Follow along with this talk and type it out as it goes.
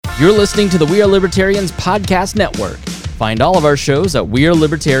You're listening to the We Are Libertarians Podcast Network. Find all of our shows at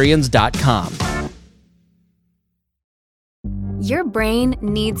wearelibertarians.com. Your brain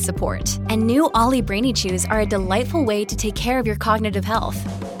needs support, and new Ollie Brainy Chews are a delightful way to take care of your cognitive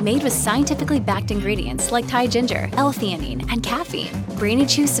health. Made with scientifically backed ingredients like Thai ginger, L-theanine, and caffeine, Brainy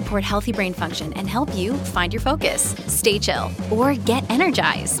Chews support healthy brain function and help you find your focus, stay chill, or get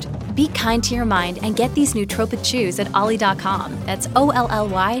energized. Be kind to your mind and get these nootropic chews at ollie.com. That's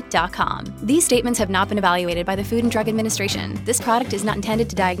OLLY.com. These statements have not been evaluated by the Food and Drug Administration. This product is not intended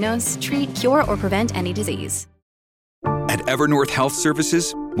to diagnose, treat, cure, or prevent any disease. At Evernorth Health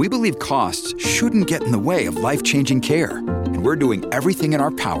Services, we believe costs shouldn't get in the way of life-changing care, and we're doing everything in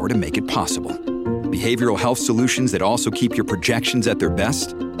our power to make it possible. Behavioral health solutions that also keep your projections at their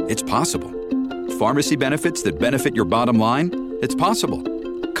best? It's possible. Pharmacy benefits that benefit your bottom line? It's possible.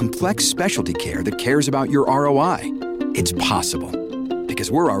 Complex specialty care that cares about your ROI? It's possible.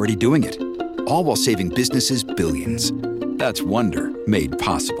 Because we're already doing it. All while saving businesses billions. That's Wonder made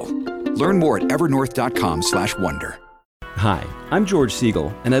possible. Learn more at evernorth.com/wonder. Hi, I'm George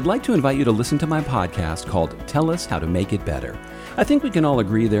Siegel, and I'd like to invite you to listen to my podcast called Tell Us How to Make It Better. I think we can all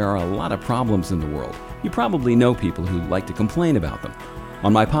agree there are a lot of problems in the world. You probably know people who like to complain about them.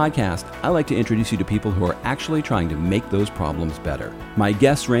 On my podcast, I like to introduce you to people who are actually trying to make those problems better. My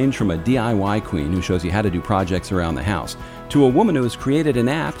guests range from a DIY queen who shows you how to do projects around the house, to a woman who has created an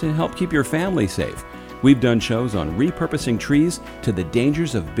app to help keep your family safe. We've done shows on repurposing trees, to the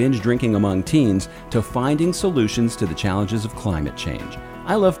dangers of binge drinking among teens, to finding solutions to the challenges of climate change.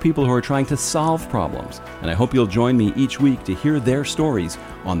 I love people who are trying to solve problems, and I hope you'll join me each week to hear their stories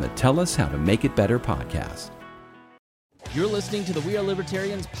on the Tell Us How to Make It Better podcast. You're listening to the We Are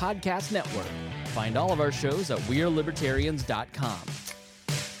Libertarians Podcast Network. Find all of our shows at wearelibertarians.com.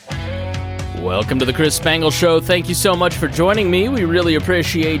 Welcome to the Chris Spangle Show. Thank you so much for joining me. We really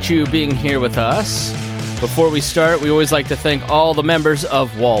appreciate you being here with us. Before we start, we always like to thank all the members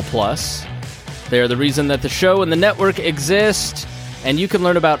of Wall Plus. They are the reason that the show and the network exist, and you can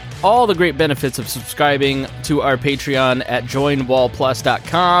learn about all the great benefits of subscribing to our Patreon at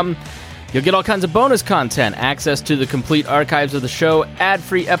joinwallplus.com. You'll get all kinds of bonus content, access to the complete archives of the show,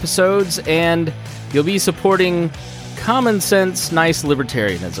 ad-free episodes, and you'll be supporting common sense, nice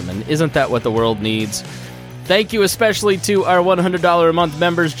libertarianism. And isn't that what the world needs? Thank you especially to our $100 a month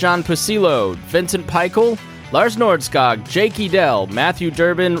members, John Pusilo, Vincent Peichel, Lars Nordskog, Jake Edel, Matthew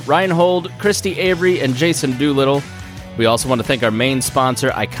Durbin, Reinhold, Christy Avery, and Jason Doolittle. We also want to thank our main sponsor,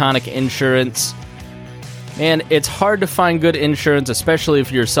 Iconic Insurance. And it's hard to find good insurance, especially if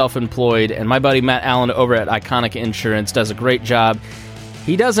you're self-employed. And my buddy Matt Allen over at Iconic Insurance does a great job.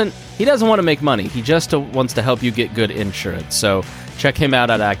 He doesn't want to make money. He just wants to help you get good insurance. So check him out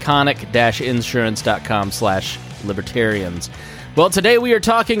at iconic-insurance.com/libertarians. Well, today we are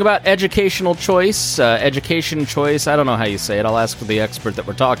talking about educational choice. Education choice, I don't know how you say it. I'll ask the expert that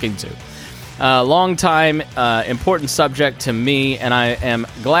we're talking to. Long time, important subject to me, and I am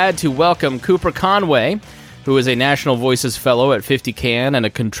glad to welcome Cooper Conway, who is a National Voices Fellow at 50CAN and a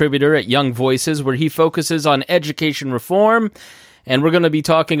contributor at Young Voices, where he focuses on education reform. And we're going to be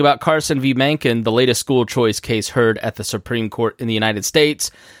talking about Carson v. Mankin, the latest school choice case heard at the Supreme Court in the United States.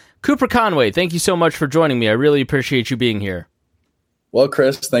 Cooper Conway, thank you so much for joining me. I really appreciate you being here. Well,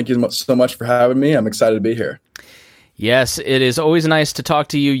 Chris, thank you so much for having me. I'm excited to be here. Yes, it is always nice to talk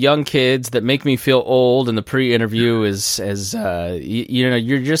to you young kids that make me feel old, and the pre-interview is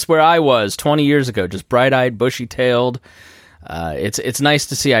you're just where I was 20 years ago, just bright-eyed, bushy-tailed. It's nice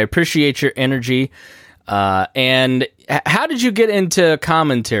to see. I appreciate your energy. And how did you get into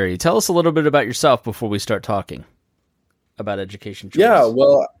commentary? Tell us a little bit about yourself before we start talking about education choice.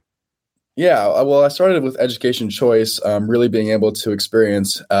 Well, I started with education choice, really being able to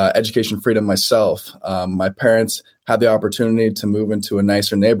experience education freedom myself. My parents had the opportunity to move into a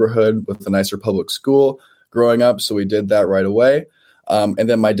nicer neighborhood with a nicer public school growing up, so we did that right away. And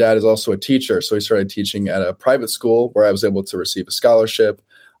then my dad is also a teacher, so he started teaching at a private school where I was able to receive a scholarship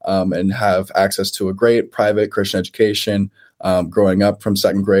and have access to a great private Christian education growing up from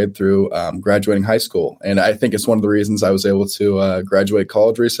second grade through graduating high school. And I think it's one of the reasons I was able to graduate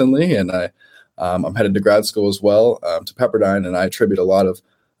college recently. And I'm headed to grad school as well, to Pepperdine. And I attribute a lot of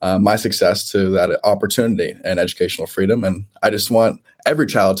my success to that opportunity and educational freedom. And I just want every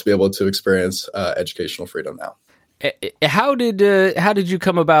child to be able to experience educational freedom now. How did you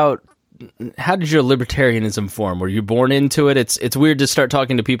come about? How did your libertarianism form? Were you born into it? It's weird to start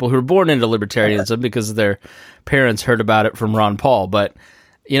talking to people who are born into libertarianism because their parents heard about it from Ron Paul. But,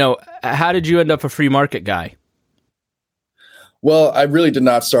 how did you end up a free market guy? Well, I really did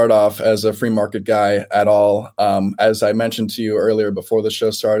not start off as a free market guy at all. As I mentioned to you earlier before the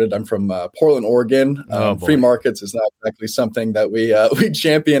show started, I'm from Portland, Oregon. Free markets is not exactly something that we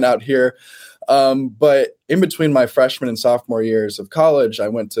champion out here. But in between my freshman and sophomore years of college, I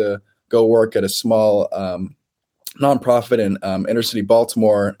went to go work at a small nonprofit in inner city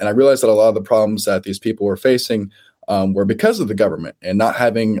Baltimore. And I realized that a lot of the problems that these people were facing were because of the government and not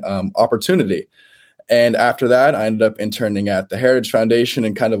having opportunity. And after that, I ended up interning at the Heritage Foundation,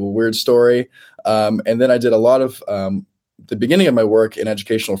 and kind of a weird story. And then I did a lot of the beginning of my work in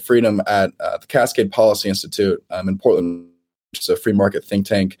educational freedom at the Cascade Policy Institute in Portland, which is a free market think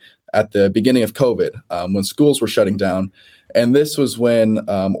tank, at the beginning of COVID, when schools were shutting down. And this was when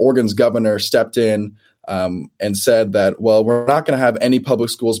Oregon's governor stepped in and said that, well, we're not going to have any public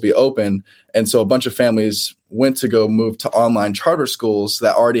schools be open. And so a bunch of families went to go move to online charter schools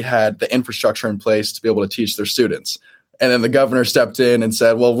that already had the infrastructure in place to be able to teach their students. And then the governor stepped in and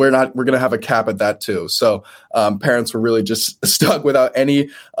said, well, we're going to have a cap at that too. So parents were really just stuck without any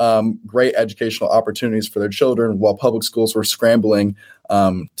great educational opportunities for their children, while public schools were scrambling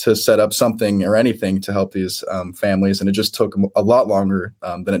to set up something or anything to help these families. And it just took a lot longer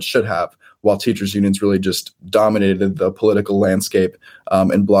than it should have, while teachers' unions really just dominated the political landscape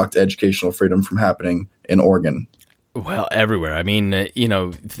and blocked educational freedom from happening in Oregon. Well, everywhere. I mean,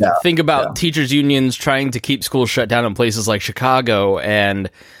 think about teachers' unions trying to keep schools shut down in places like Chicago, and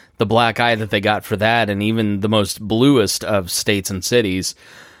the black eye that they got for that, and even the most bluest of states and cities.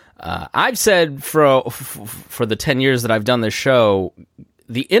 I've said for the 10 years that I've done this show,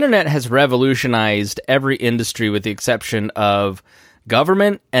 the internet has revolutionized every industry with the exception of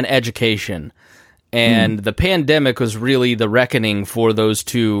government and education. And the pandemic was really the reckoning for those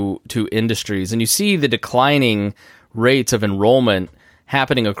two industries. And you see the declining rates of enrollment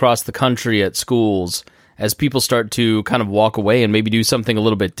happening across the country at schools as people start to kind of walk away and maybe do something a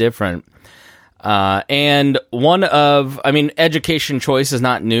little bit different. And education choice is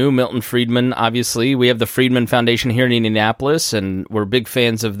not new. Milton Friedman, obviously. We have the Friedman Foundation here in Indianapolis, and we're big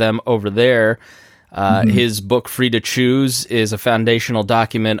fans of them over there. His book, Free to Choose, is a foundational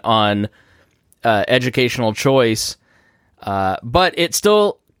document on educational choice, but it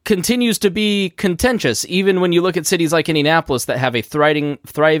still continues to be contentious, even when you look at cities like Indianapolis that have a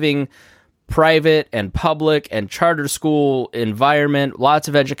thriving private and public and charter school environment, lots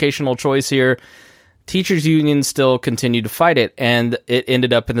of educational choice here. Teachers' unions still continue to fight it, and it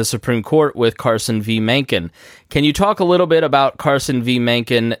ended up in the Supreme Court with Carson v. Mencken. Can you talk a little bit about Carson v.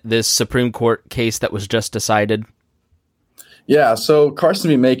 Mencken, this Supreme Court case that was just decided? Yeah, so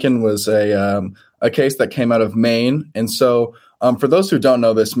Carson v. Mencken was a case that came out of Maine. And so for those who don't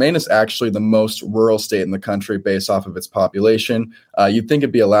know this, Maine is actually the most rural state in the country based off of its population. You'd think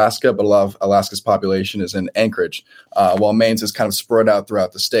it'd be Alaska, but a lot of Alaska's population is in Anchorage, while Maine's is kind of spread out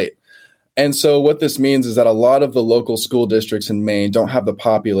throughout the state. And so what this means is that a lot of the local school districts in Maine don't have the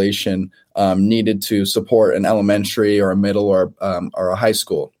population needed to support an elementary or a middle or a high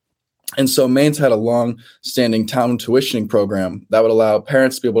school. And so Maine's had a long-standing town tuitioning program that would allow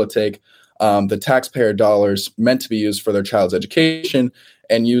parents to be able to take the taxpayer dollars meant to be used for their child's education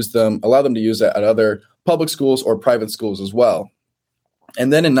and allow them to use it at other public schools or private schools as well.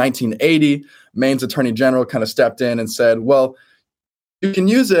 And then in 1980, Maine's Attorney General kind of stepped in and said, well, you can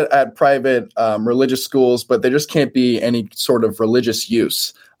use it at private religious schools, but there just can't be any sort of religious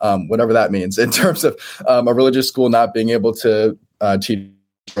use, whatever that means, in terms of a religious school not being able to teach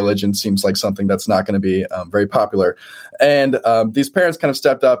religion. Seems like something that's not going to be very popular. And these parents kind of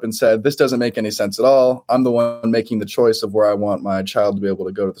stepped up and said, this doesn't make any sense at all. I'm the one making the choice of where I want my child to be able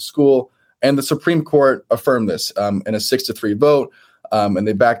to go to the school. And the Supreme Court affirmed this in a 6-3 vote. And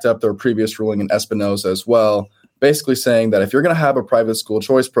they backed up their previous ruling in Espinoza as well, basically saying that if you're going to have a private school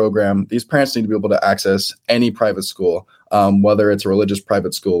choice program, these parents need to be able to access any private school, whether it's a religious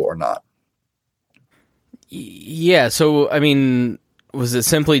private school or not. Yeah. So, I mean, was it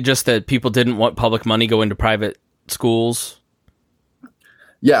simply just that people didn't want public money going to private schools?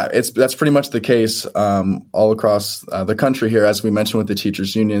 Yeah, that's pretty much the case all across the country here, as we mentioned with the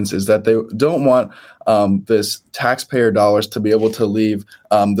teachers' unions, is that they don't want this taxpayer dollars to be able to leave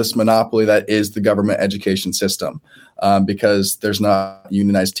this monopoly that is the government education system, because there's not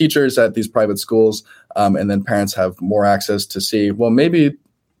unionized teachers at these private schools, and then parents have more access to see, well, maybe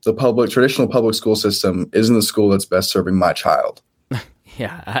the traditional public school system isn't the school that's best serving my child.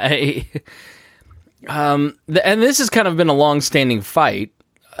 Yeah, and this has kind of been a long-standing fight.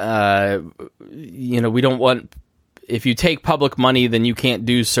 We don't want, if you take public money, then you can't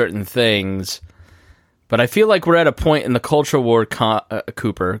do certain things. But I feel like we're at a point in the culture war.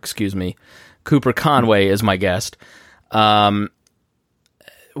 Cooper Conway is my guest.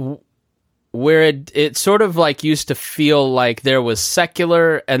 where it sort of like used to feel like there was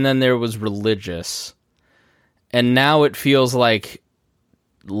secular and then there was religious. And now it feels like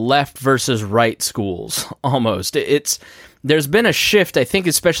left versus right schools almost. There's been a shift, I think,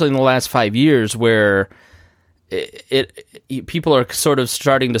 especially in the last 5 years, where people are sort of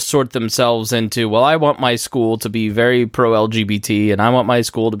starting to sort themselves into, well, I want my school to be very pro-LGBT and I want my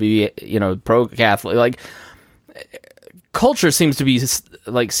school to be, pro-Catholic. Like, culture seems to be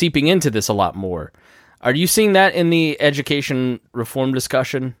like seeping into this a lot more. Are you seeing that in the education reform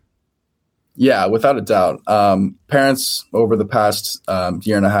discussion? Yeah, without a doubt. Parents over the past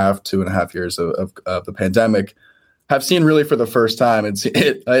year and a half, 2.5 years of the pandemic have seen really for the first time,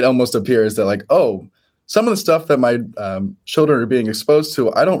 it almost appears that like, oh, some of the stuff that my children are being exposed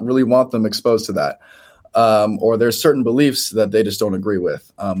to, I don't really want them exposed to that. Or there's certain beliefs that they just don't agree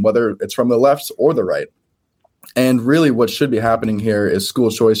with, whether it's from the left or the right. And really what should be happening here is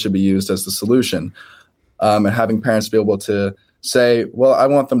school choice should be used as the solution, and having parents be able to say, well, I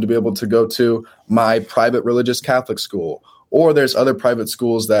want them to be able to go to my private religious Catholic school, or there's other private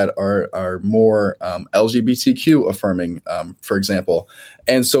schools that are more LGBTQ affirming, for example.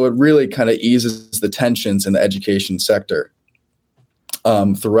 And so it really kind of eases the tensions in the education sector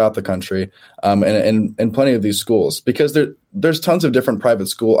throughout the country, and plenty of these schools, because there's tons of different private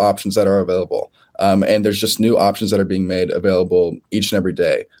school options that are available. And there's just new options that are being made available each and every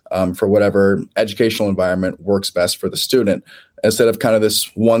day for whatever educational environment works best for the student, instead of kind of this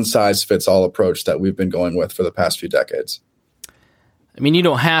one-size-fits-all approach that we've been going with for the past few decades. I mean, you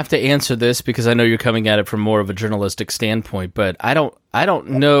don't have to answer this because I know you're coming at it from more of a journalistic standpoint, but I don't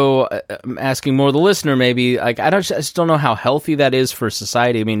know. I'm asking more of the listener, maybe. Like, I just don't know how healthy that is for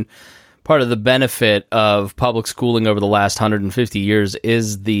society. I mean, part of the benefit of public schooling over the last 150 years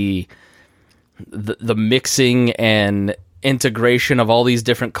is the mixing and integration of all these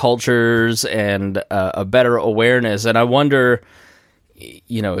different cultures and a better awareness. And I wonder,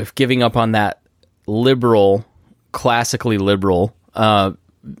 if giving up on that classically liberal,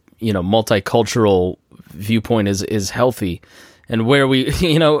 multicultural viewpoint is healthy, and where we,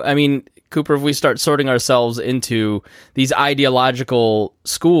 Cooper, if we start sorting ourselves into these ideological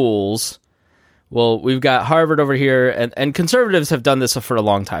schools, well, we've got Harvard over here, and conservatives have done this for a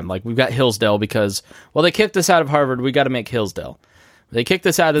long time. Like, we've got Hillsdale because, well, they kicked us out of Harvard, we got to make Hillsdale. They kicked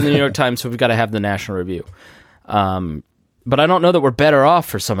us out of the New York Times, so we've got to have the National Review. But I don't know that we're better off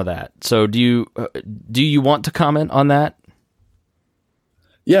for some of that. So do you want to comment on that?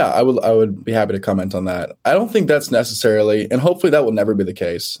 Yeah, I would be happy to comment on that. I don't think that's necessarily, and hopefully that will never be the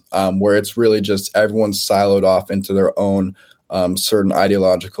case, where it's really just everyone's siloed off into their own certain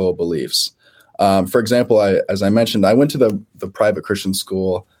ideological beliefs. For example, as I mentioned, I went to the private Christian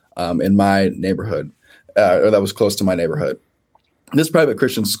school in my neighborhood, or that was close to my neighborhood. This private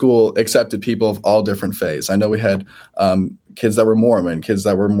Christian school accepted people of all different faiths. I know we had kids that were Mormon, kids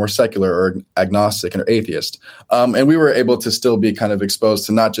that were more secular or agnostic or atheist. And we were able to still be kind of exposed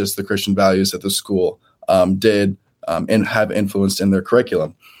to not just the Christian values that the school did and have influenced in their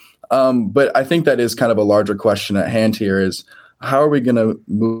curriculum. But I think that is kind of a larger question at hand here is, how are we going to,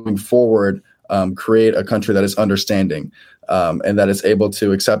 moving forward, create a country that is understanding and that is able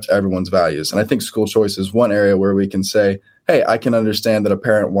to accept everyone's values? And I think school choice is one area where we can say, hey, I can understand that a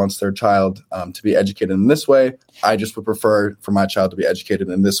parent wants their child to be educated in this way. I just would prefer for my child to be educated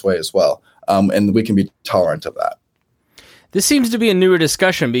in this way as well. And we can be tolerant of that. This seems to be a newer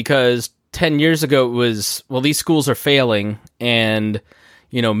discussion because 10 years ago it was, well, these schools are failing, and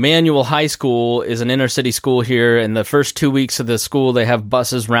Manual High School is an inner city school here. In the first 2 weeks of the school, they have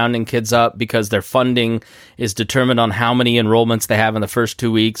buses rounding kids up because their funding is determined on how many enrollments they have in the first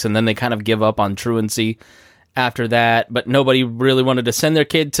 2 weeks, and then they kind of give up on truancy after that. But nobody really wanted to send their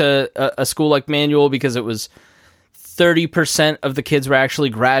kid to a school like Manual because it was 30% of the kids were actually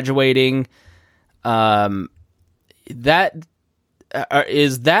graduating. Is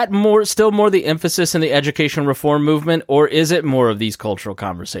that still more the emphasis in the education reform movement, or is it more of these cultural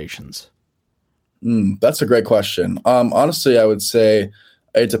conversations? That's a great question. Honestly, I would say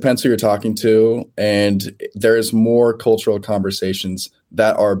it depends who you're talking to, and there's more cultural conversations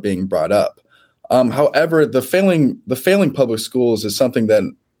that are being brought up. However, the failing public schools is something that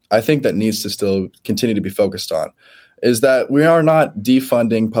I think that needs to still continue to be focused on, is that we are not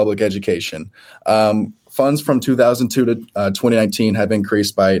defunding public education. Funds from 2002 to 2019 have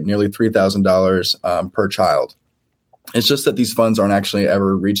increased by nearly $3,000 per child. It's just that these funds aren't actually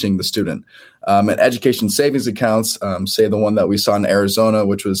ever reaching the student. And education savings accounts, say the one that we saw in Arizona,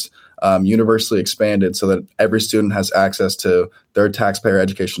 which was universally expanded so that every student has access to their taxpayer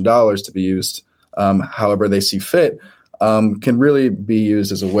education dollars to be used however they see fit. can really be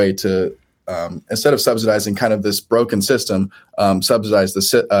used as a way to, instead of subsidizing kind of this broken system, subsidize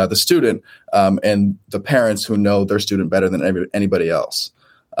the student and the parents who know their student better than anybody else.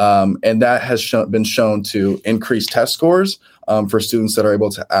 And that has been shown to increase test scores for students that are able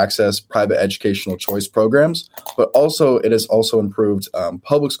to access private educational choice programs. But also, it has also improved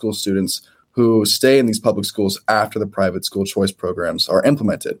public school students who stay in these public schools after the private school choice programs are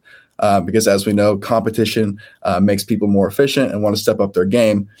implemented. Because as we know, competition makes people more efficient and want to step up their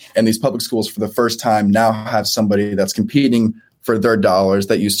game. And these public schools, for the first time, now have somebody that's competing for their dollars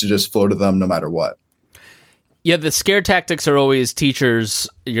that used to just flow to them no matter what. Yeah, the scare tactics are always teachers,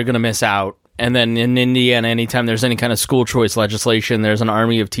 you're going to miss out. And then in Indiana, anytime there's any kind of school choice legislation, there's an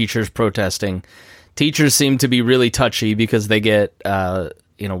army of teachers protesting. Teachers seem to be really touchy because they get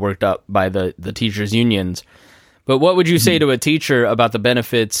worked up by the teachers' unions. But what would you say to a teacher about the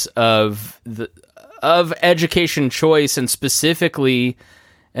benefits of education choice, and specifically,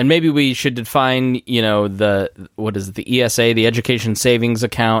 and maybe we should define, the ESA, the Education Savings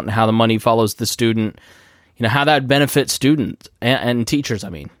Account, and how the money follows the student, how that benefits students and teachers, I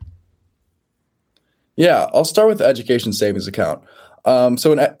mean. Yeah, I'll start with the Education Savings Account.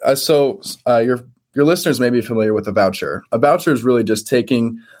 Your listeners may be familiar with a voucher. A voucher is really just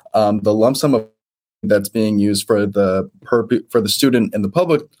taking the lump sum of that's being used for the student in the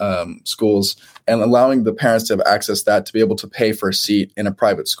public schools and allowing the parents to have access to that to be able to pay for a seat in a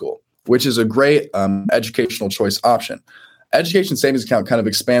private school, which is a great educational choice option. Education Savings Account kind of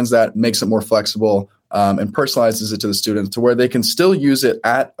expands that, makes it more flexible, and personalizes it to the students to where they can still use it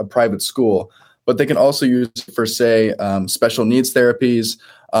at a private school, but they can also use it for, say, special needs therapies,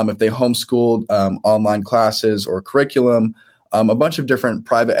 if they homeschooled online classes or curriculum, a bunch of different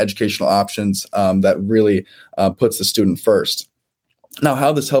private educational options that really puts the student first. Now,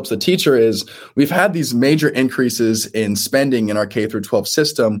 how this helps the teacher is we've had these major increases in spending in our K through 12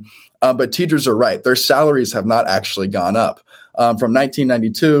 system, but teachers are right. Their salaries have not actually gone up. From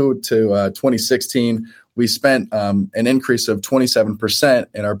 1992 to 2016, we spent an increase of 27%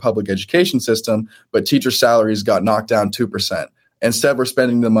 in our public education system, but teacher salaries got knocked down 2%. Instead, we're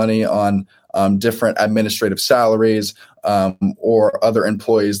spending the money on different administrative salaries or other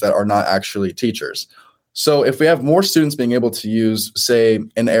employees that are not actually teachers. So if we have more students being able to use, say,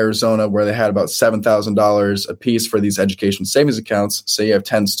 in Arizona, where they had about $7,000 a piece for these education savings accounts, say you have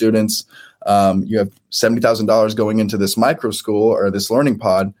 10 students, you have $70,000 going into this micro school or this learning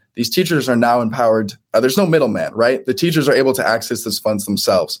pod, these teachers are now empowered. There's no middleman, right? The teachers are able to access these funds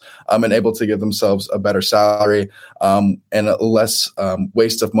themselves and able to give themselves a better salary and a less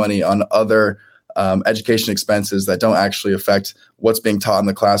waste of money on other education expenses that don't actually affect what's being taught in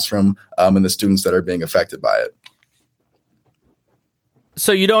the classroom and the students that are being affected by it.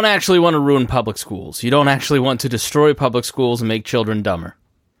 So you don't actually want to ruin public schools. You don't actually want to destroy public schools and make children dumber.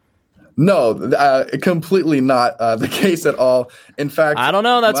 No, completely not the case at all. In fact, I don't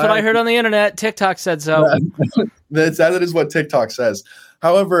know. That's what I heard on the internet. TikTok said so. That is what TikTok says.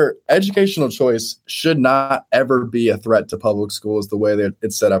 However, educational choice should not ever be a threat to public schools the way that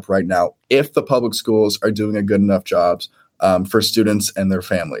it's set up right now, if the public schools are doing a good enough job for students and their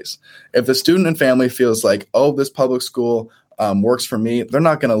families. If the student and family feels like, oh, this public school works for me, they're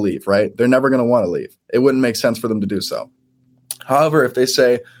not going to leave, right? They're never going to want to leave. It wouldn't make sense for them to do so. However, if they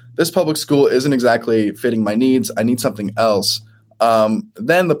say, this public school isn't exactly fitting my needs, I need something else,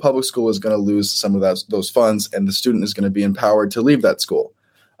 then the public school is going to lose some of those funds and the student is going to be empowered to leave that school.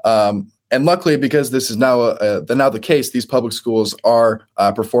 And luckily, because this is now the case, these public schools are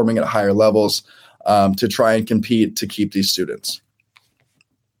performing at higher levels to try and compete to keep these students.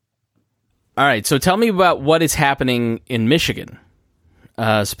 All right, so tell me about what is happening in Michigan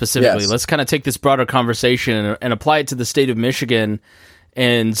specifically. Yes. Let's kind of take this broader conversation and apply it to the state of Michigan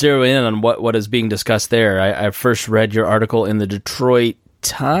and zero in on what is being discussed there. I first read your article in the Detroit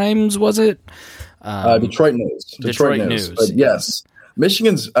Times, was it? Detroit News. Detroit News. But yes,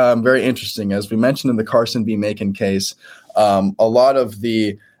 Michigan's very interesting. As we mentioned in the Carson B. Macon case, a lot of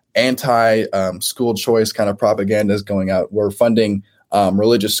the anti-school choice kind of propaganda is going out. We're funding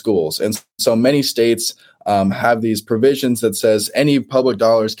religious schools. And so many states have these provisions that says any public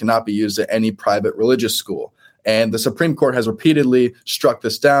dollars cannot be used at any private religious school. And the Supreme Court has repeatedly struck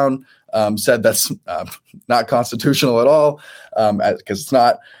this down, said that's not constitutional at all, because it's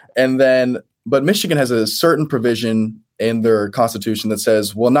not. But Michigan has a certain provision in their constitution that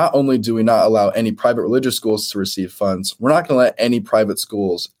says, well, not only do we not allow any private religious schools to receive funds, we're not going to let any private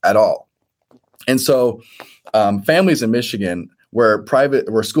schools at all. And so families in Michigan where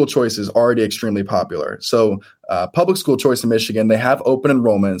school choice is already extremely popular. So public school choice in Michigan, they have open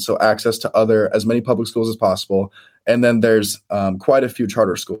enrollment, so access to as many public schools as possible. And then there's quite a few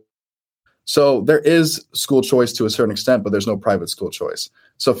charter schools. So there is school choice to a certain extent, but there's no private school choice.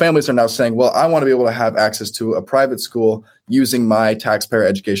 So families are now saying, well, I want to be able to have access to a private school using my taxpayer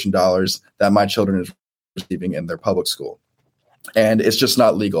education dollars that my children is receiving in their public school. And it's just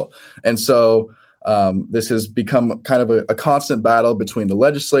not legal. And so this has become kind of a constant battle between the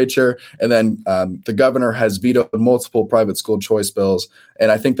legislature, and then the governor has vetoed multiple private school choice bills.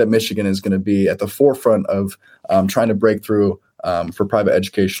 And I think that Michigan is going to be at the forefront of trying to break through for private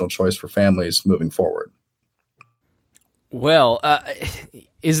educational choice for families moving forward. Well,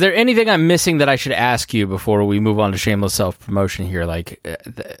 is there anything I'm missing that I should ask you before we move on to shameless self-promotion here? Like,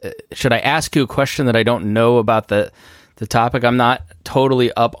 should I ask you a question that I don't know about the topic? I'm not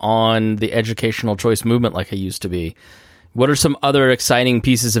totally up on the educational choice movement like I used to be. What are some other exciting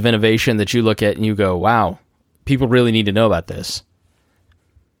pieces of innovation that you look at and you go, wow, people really need to know about this?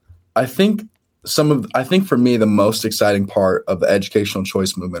 I think for me, the most exciting part of the educational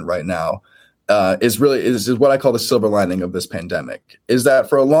choice movement right now is what I call the silver lining of this pandemic, is that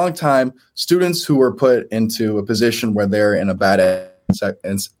for a long time, students who were put into a position where they're in a bad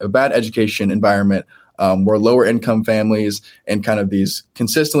education environment, were lower income families and kind of these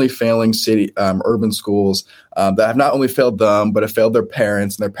consistently failing urban schools that have not only failed them, but have failed their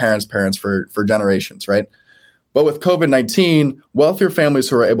parents and their parents' parents for generations, right? But with COVID-19, wealthier families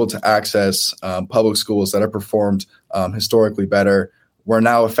who are able to access public schools that have performed historically better were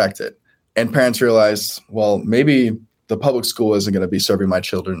now affected. And parents realized, well, maybe the public school isn't going to be serving my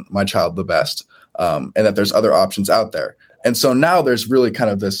child the best, and that there's other options out there. And so now there's really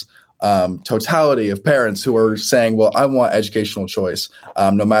kind of this totality of parents who are saying, well, I want educational choice,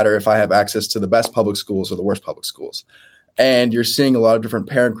 no matter if I have access to the best public schools or the worst public schools. And you're seeing a lot of different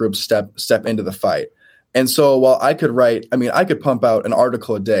parent groups step into the fight. And so while I could pump out an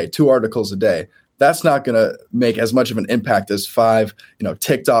article a day, 2 articles a day, that's not going to make as much of an impact as 5,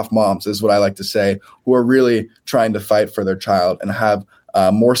 ticked off moms, is what I like to say, who are really trying to fight for their child and have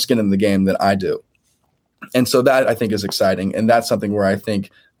more skin in the game than I do. And so that, I think, is exciting. And that's something where I think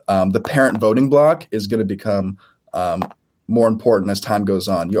the parent voting block is going to become more important as time goes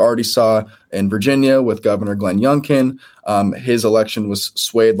on. You already saw in Virginia with Governor Glenn Youngkin, his election was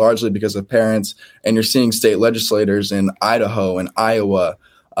swayed largely because of parents. And you're seeing state legislators in Idaho and Iowa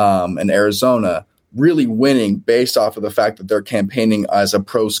and Arizona really winning based off of the fact that they're campaigning as a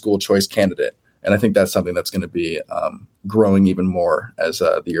pro-school choice candidate. And I think that's something that's going to be growing even more as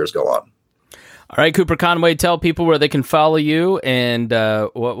the years go on. All right, Cooper Conway, tell people where they can follow you and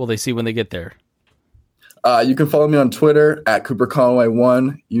what will they see when they get there? You can follow me on Twitter at Cooper Conway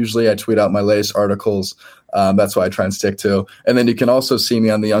 1. Usually I tweet out my latest articles. That's what I try and stick to. And then you can also see me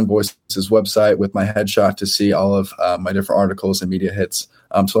on the Young Voices website with my headshot to see all of my different articles and media hits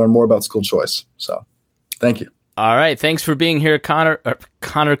to learn more about school choice. So thank you. All right. Thanks for being here, Cooper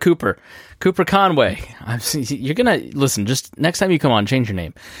Conway. You're going to listen, just next time you come on, change your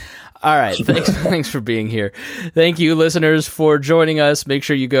name. All right. Thanks for being here. Thank you, listeners, for joining us. Make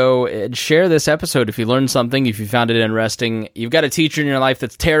sure you go and share this episode if you learned something, if you found it interesting. You've got a teacher in your life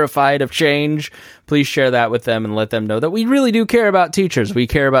that's terrified of change. Please share that with them and let them know that we really do care about teachers. We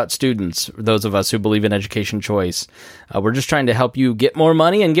care about students, those of us who believe in education choice. We're just trying to help you get more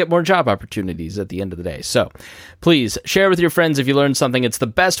money and get more job opportunities at the end of the day. So please share with your friends if you learned something. It's the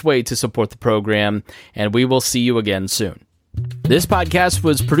best way to support the program, and we will see you again soon. This podcast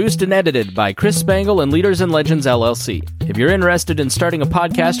was produced and edited by Chris Spangle and Leaders and Legends, LLC. If you're interested in starting a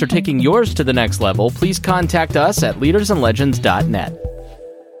podcast or taking yours to the next level, please contact us at leadersandlegends.net.